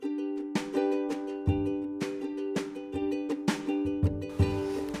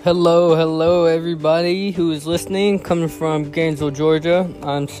Hello, everybody who is listening, coming from Gainesville, Georgia.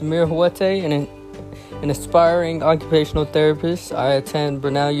 I'm Samir Huete, an aspiring occupational therapist. I attend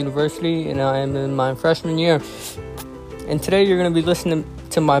Brenau University, and I am in my freshman year. And today you're going to be listening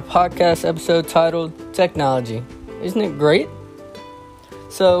to my podcast episode titled Technology. Isn't it great?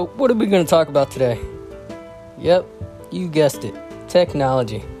 So, what are we going to talk about today? Yep, you guessed it,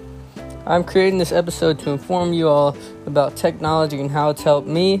 technology. I'm creating this episode to inform you all about technology and how it's helped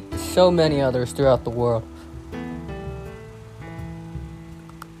me, so many others throughout the world.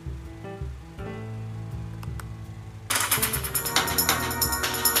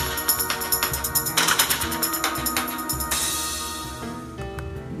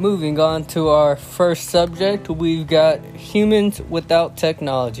 Moving on to our first subject, we've got humans without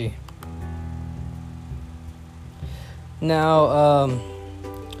technology. Now,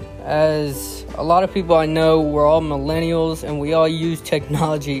 as a lot of people I know, we're all millennials and we all use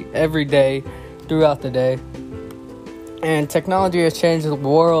technology every day throughout the day. And technology has changed the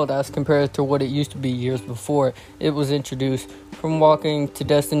world as compared to what it used to be years before it was introduced. From walking to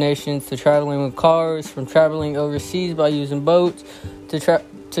destinations, to traveling with cars, from traveling overseas by using boats,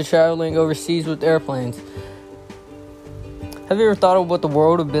 to traveling overseas with airplanes. Have you ever thought of what the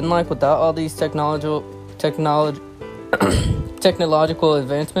world would have been like without all these technological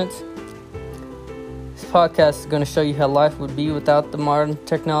advancements? This podcast is going to show you how life would be without the modern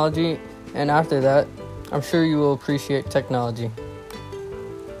technology, and after that, I'm sure you will appreciate technology.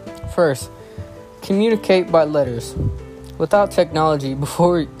 First, communicate by letters. Without technology,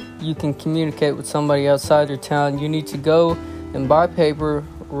 before you can communicate with somebody outside your town, you need to go and buy paper,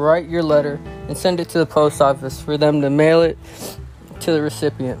 write your letter, and send it to the post office for them to mail it to the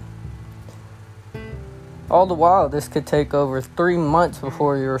recipient. All the while, this could take over 3 months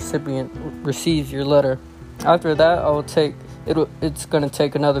before your recipient receives your letter. After that, it's going to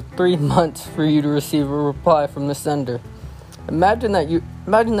take another 3 months for you to receive a reply from the sender. Imagine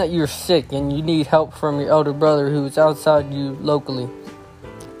that you're sick and you need help from your elder brother who's outside you locally.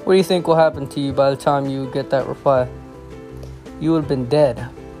 What do you think will happen to you by the time you get that reply? You would have been dead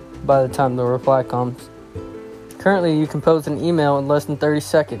by the time the reply comes. Currently, you compose an email in less than 30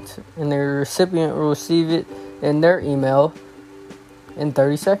 seconds, and the recipient will receive it in their email in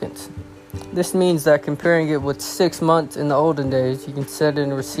 30 seconds. This means that comparing it with 6 months in the olden days, you can send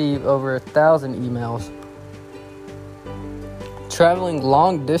and receive over 1,000 emails. Traveling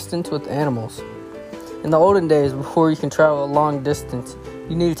long distance with animals. In the olden days, before you can travel a long distance,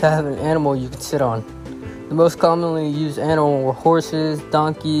 you needed to have an animal you could sit on. The most commonly used animal were horses,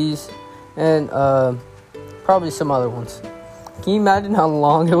 donkeys, and probably some other ones. Can you imagine how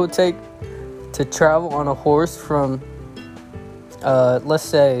long it would take to travel on a horse from, let's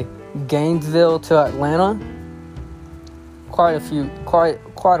say, Gainesville to Atlanta? Quite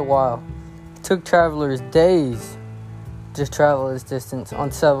a while. It took travelers days to travel this distance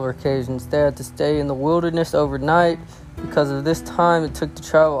on several occasions. They had to stay in the wilderness overnight. Because of this time it took to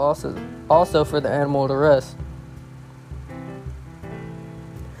travel, also for the animal to rest.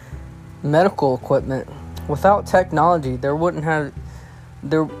 Medical equipment. Without technology, there wouldn't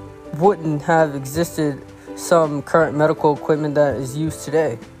have existed some current medical equipment that is used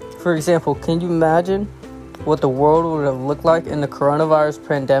today. For example, can you imagine what the world would have looked like in the coronavirus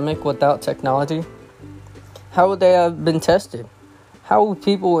pandemic without technology? How would they have been tested? How would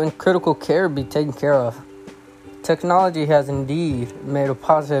people in critical care be taken care of? Technology has indeed made a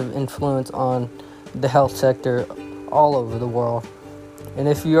positive influence on the health sector all over the world. And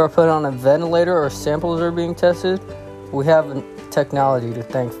if you are put on a ventilator or samples are being tested, we have technology to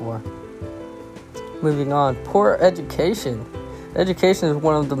thank for. Moving on, poor education. Education is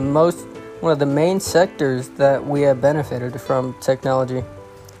one of the main sectors that we have benefited from technology.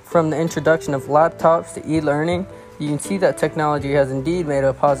 From the introduction of laptops to e-learning, you can see that technology has indeed made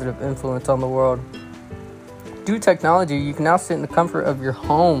a positive influence on the world. Through technology, you can now sit in the comfort of your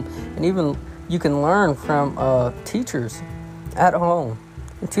home, and even you can learn from teachers at home.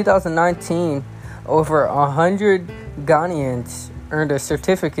 In 2019, over 100 Ghanaians earned a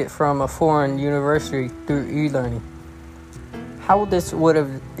certificate from a foreign university through e-learning. How this would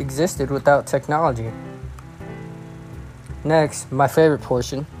have existed without technology? Next, my favorite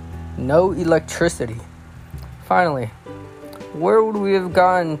portion, no electricity. Finally, where would we have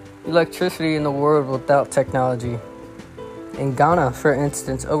gotten electricity in the world without technology? In Ghana, for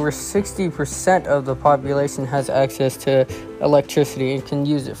instance, over 60% of the population has access to electricity and can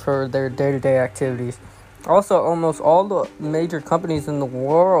use it for their day-to-day activities. Also, almost all the major companies in the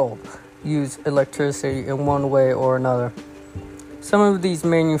world use electricity in one way or another. Some of these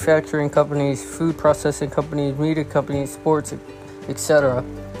manufacturing companies, food processing companies, media companies, sports, etc.,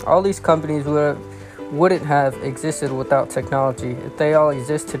 All these companies wouldn't have existed without technology. If they all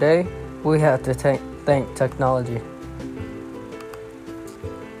exist today, we have to thank technology.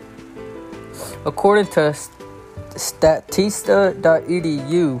 According to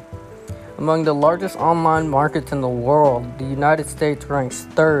Statista.edu, among the largest online markets in the world, the United States ranks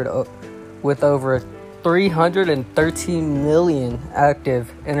third with over 313 million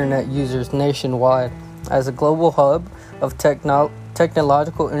active internet users nationwide. As a global hub of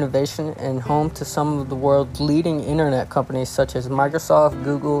technological innovation and home to some of the world's leading internet companies such as Microsoft,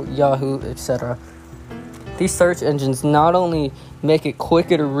 Google, Yahoo, etc. These search engines not only make it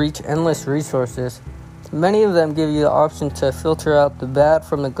quicker to reach endless resources, many of them give you the option to filter out the bad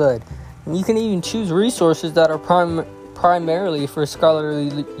from the good. And you can even choose resources that are primarily for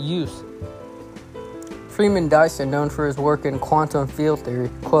scholarly use. Freeman Dyson, known for his work in quantum field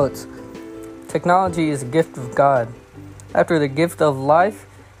theory, quotes, "Technology is a gift of God. After the gift of life,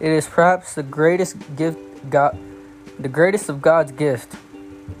 it is perhaps the greatest of God's gift.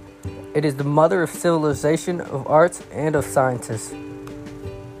 It is the mother of civilization, of arts, and of sciences."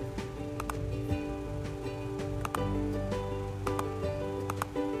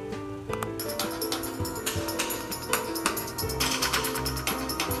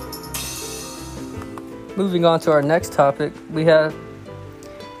 Moving on to our next topic, we have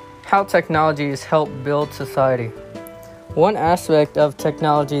how technology has helped build society. One aspect of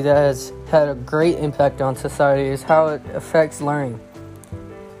technology that has had a great impact on society is how it affects learning.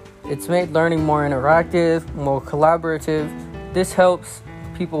 It's made learning more interactive, more collaborative. This helps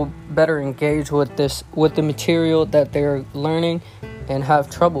people better engage with the material that they're learning and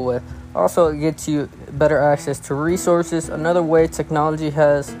have trouble with. Also, it gets you better access to resources. Another way technology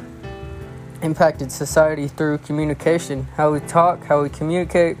has impacted society through communication, how we talk, how we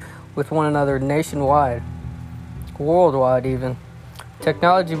communicate with one another nationwide, worldwide even.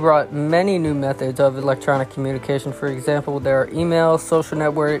 Technology brought many new methods of electronic communication. For example, there are emails, social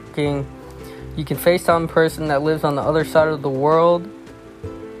networking. You can FaceTime a person that lives on the other side of the world.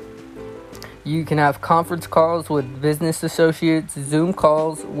 You can have conference calls with business associates, Zoom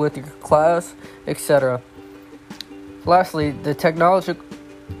calls with your class, etc. Lastly, the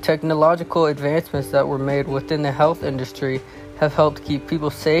technological advancements that were made within the health industry have helped keep people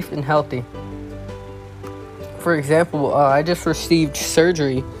safe and healthy. For example, I just received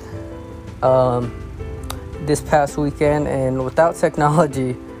surgery this past weekend, and without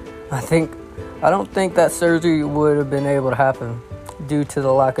technology, I don't think that surgery would have been able to happen due to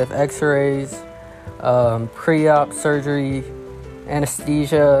the lack of x-rays, pre-op surgery,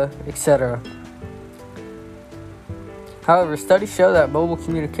 anesthesia, etc. However, studies show that mobile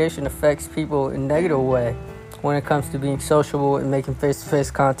communication affects people in a negative way when it comes to being sociable and making face-to-face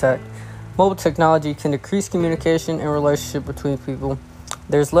contact. Mobile technology can decrease communication and relationship between people.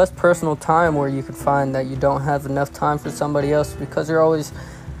 There's less personal time where you can find that you don't have enough time for somebody else because you're always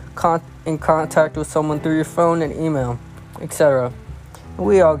in contact with someone through your phone and email, etc.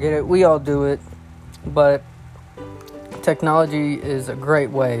 We all get it. We all do it. But technology is a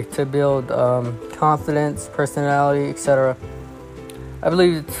great way to build confidence, personality, etc. I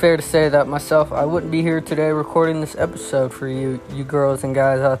believe it's fair to say that myself, I wouldn't be here today recording this episode for you girls and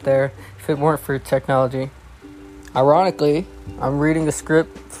guys out there if it weren't for technology. Ironically, I'm reading a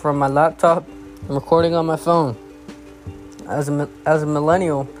script from my laptop and recording on my phone. As a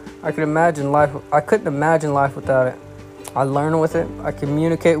millennial, I couldn't imagine life without it. I learn with it, I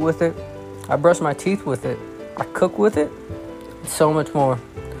communicate with it, I brush my teeth with it, I cook with it, and so much more.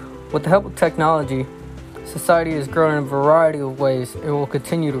 With the help of technology, society has grown in a variety of ways and will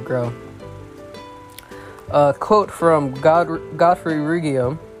continue to grow. A quote from Godfrey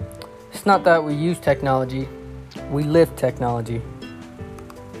Riggio: "It's not that we use technology, we live technology."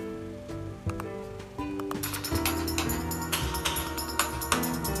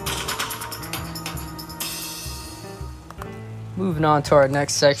 Moving on to our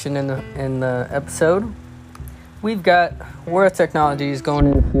next section in the episode, we've got where technology is going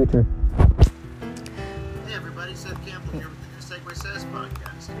in the future. Hey everybody, Seth Campbell here with the New Segway Says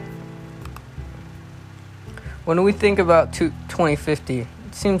podcast. When we think about 2050, it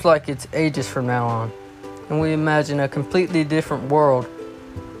seems like it's ages from now on, and we imagine a completely different world.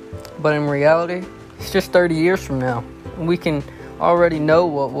 But in reality, it's just 30 years from now, and we can already know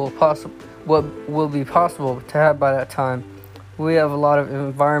what will be possible to have by that time. We have a lot of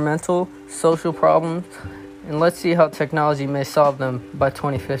environmental, social problems, and let's see how technology may solve them by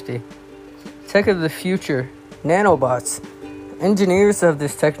 2050. Tech of the future, nanobots. Engineers of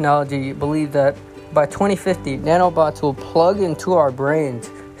this technology believe that by 2050, nanobots will plug into our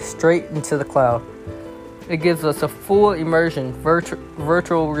brains straight into the cloud. It gives us a full immersion,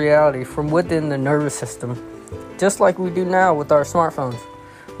 virtual reality from within the nervous system, just like we do now with our smartphones.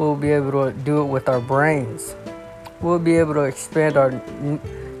 We'll be able to do it with our brains. We'll be able to expand our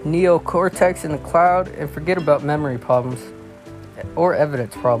neocortex in the cloud and forget about memory problems or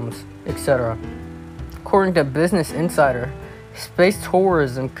evidence problems, etc. According to Business Insider, space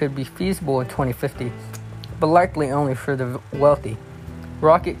tourism could be feasible in 2050, but likely only for the wealthy.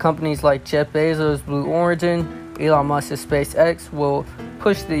 Rocket companies like Jeff Bezos' Blue Origin, Elon Musk's SpaceX will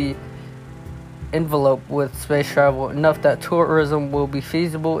push the envelope with space travel enough that tourism will be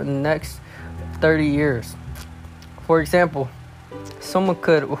feasible in the next 30 years. For example, someone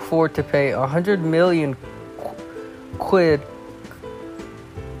could afford to pay 100 million quid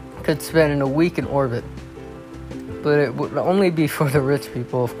could spend in a week in orbit, but it would only be for the rich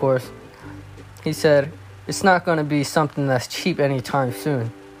people, of course. He said, "It's not going to be something that's cheap anytime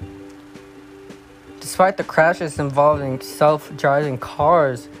soon." Despite the crashes involving self-driving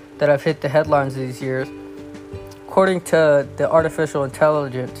cars that have hit the headlines these years, according to the artificial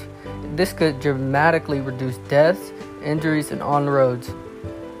intelligence, this could dramatically reduce deaths, injuries, and on roads.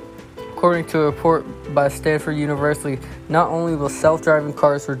 According to a report by Stanford University, not only will self-driving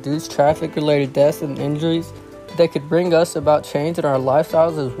cars reduce traffic-related deaths and injuries, they could bring us about change in our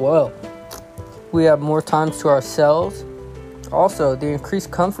lifestyles as well. We have more time to ourselves. Also, the increased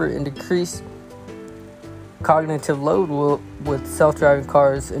comfort and decreased cognitive load with self-driving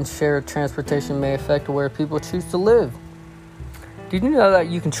cars and shared transportation may affect where people choose to live. Did you know that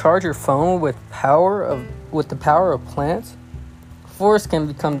you can charge your phone with the power of plants? Forests can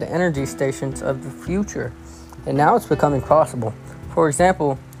become the energy stations of the future, and now it's becoming possible. For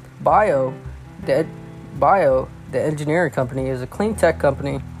example, Bio, the engineering company, is a clean tech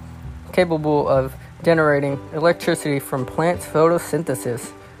company capable of generating electricity from plants'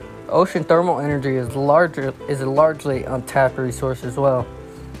 photosynthesis. Ocean thermal energy is a largely untapped resource as well,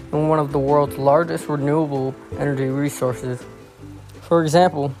 and one of the world's largest renewable energy resources. For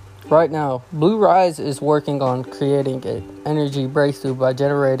example, right now, Blue Rise is working on creating an energy breakthrough by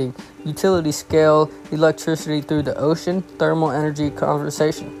generating utility-scale electricity through the ocean thermal energy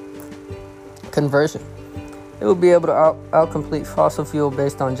conversion. It will be able to outcompete fossil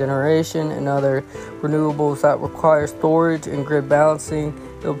fuel-based on generation and other renewables that require storage and grid balancing.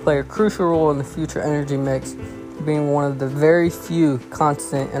 It will play a crucial role in the future energy mix, being one of the very few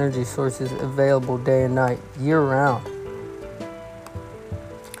constant energy sources available day and night, year-round.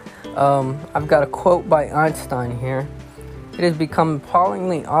 I've got a quote by Einstein here. "It has become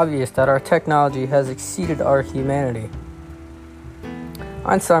appallingly obvious that our technology has exceeded our humanity."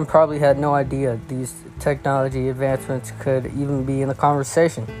 Einstein probably had no idea these technology advancements could even be in the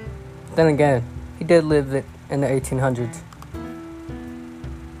conversation. Then again, he did live in the 1800s.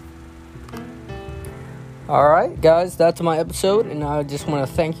 Alright, guys, that's my episode, and I just want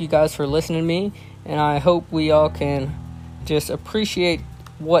to thank you guys for listening to me, and I hope we all can just appreciate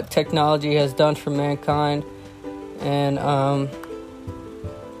what technology has done for mankind. And,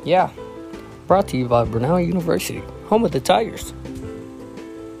 brought to you by Brunel University, home of the Tigers.